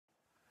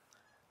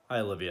Hi,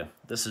 Olivia.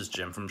 This is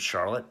Jim from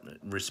Charlotte,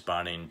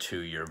 responding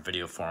to your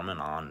video foreman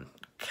on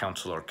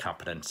counselor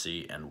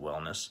competency and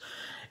wellness.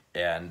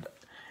 And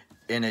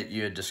in it,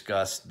 you had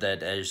discussed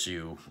that as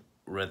you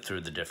read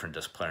through the different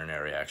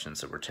disciplinary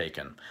actions that were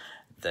taken,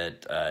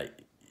 that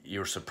you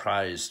were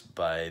surprised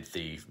by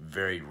the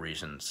varied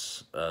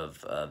reasons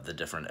of the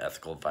different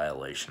ethical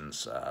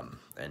violations,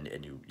 and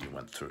you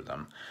went through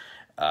them.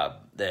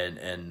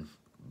 And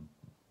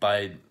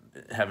by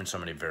having so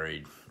many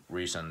varied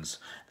reasons,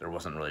 there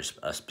wasn't really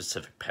a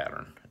specific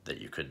pattern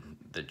that you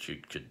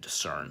could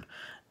discern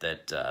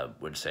that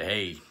would say,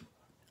 "Hey,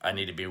 I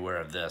need to be aware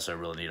of this. I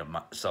really need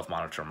to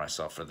self-monitor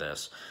myself for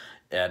this."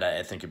 And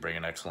I think you bring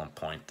an excellent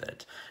point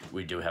that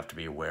we do have to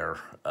be aware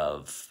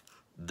of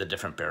the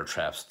different bear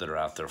traps that are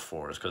out there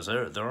for us, because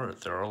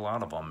there are a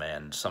lot of them,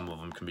 and some of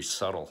them can be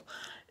subtle,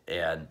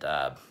 and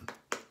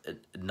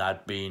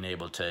not being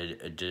able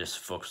to just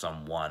focus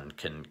on one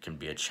can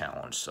be a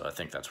challenge. So I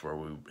think that's where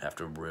we have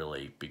to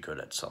really be good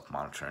at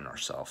self-monitoring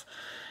ourselves.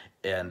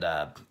 And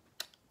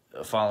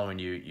following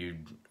you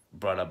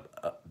brought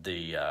up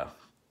the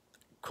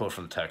quote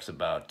from the text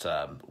about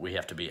we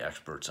have to be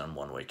experts on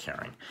one-way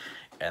caring,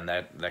 and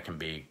that can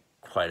be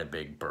quite a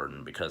big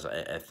burden, because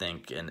I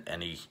think in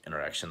any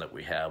interaction that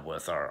we have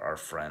with our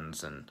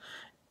friends and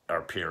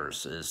our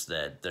peers, is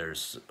that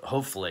there's,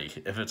 hopefully,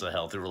 if it's a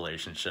healthy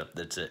relationship,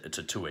 it's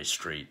a two-way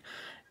street,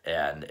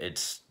 and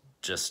it's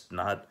just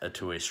not a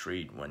two-way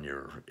street when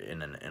you're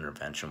in an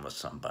intervention with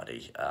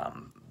somebody.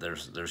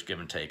 There's give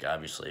and take,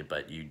 obviously,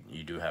 but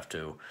you do have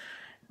to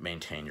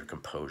maintain your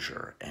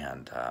composure,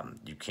 and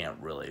you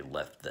can't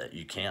let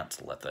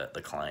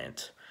the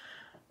client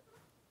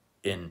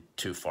in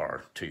too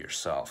far to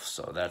yourself.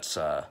 So that's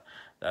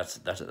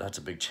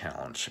a big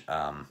challenge.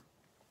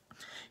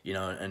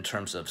 In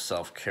terms of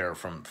self-care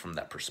from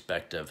that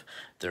perspective,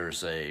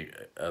 there's a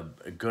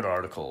good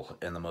article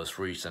in the most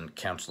recent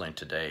Counseling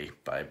Today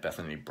by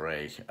Bethany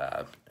Bray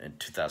in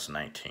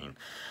 2019.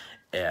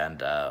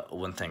 And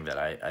one thing that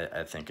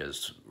I think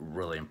is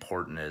really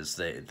important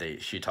is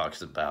she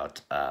talks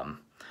about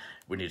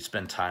we need to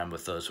spend time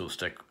with those who will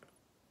stick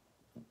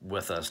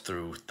with us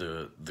through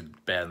the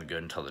bad and the good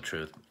and tell the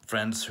truth.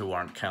 Friends who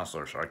aren't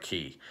counselors are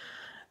key.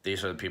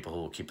 These are the people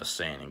who will keep us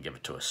sane and give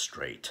it to us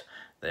straight.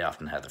 They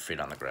often have their feet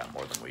on the ground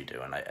more than we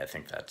do, and I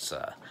think it's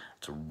a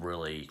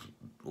really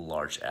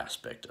large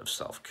aspect of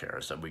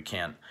self-care. So we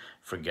can't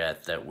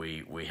forget that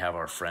we have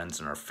our friends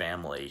and our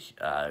family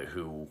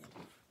who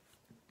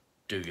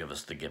do give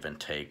us the give and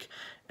take,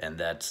 and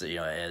that's,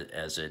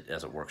 as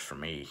it works for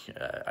me,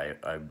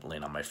 I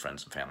lean on my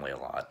friends and family a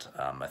lot.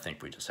 I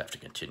think we just have to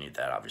continue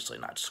that, obviously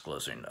not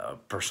disclosing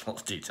personal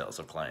details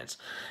of clients.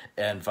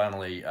 And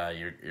finally,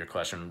 your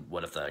question: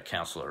 what if the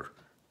counselor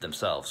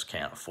themselves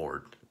can't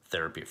afford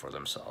therapy for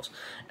themselves?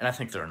 And I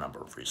think there are a number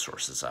of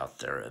resources out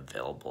there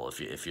available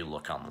if you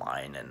look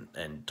online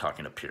and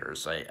talking to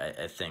peers.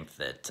 I think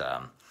that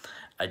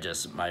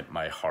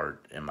my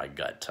heart and my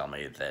gut tell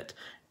me that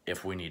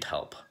if we need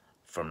help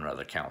from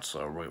another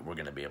counselor, we're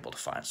going to be able to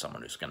find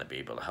someone who's going to be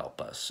able to help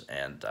us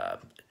and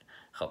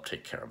help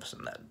take care of us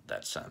in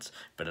that sense.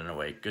 But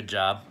anyway, good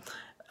job.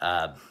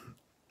 I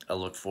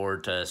look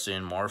forward to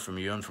seeing more from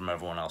you and from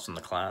everyone else in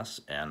the class,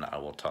 and I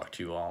will talk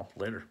to you all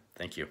later.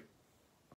 Thank you.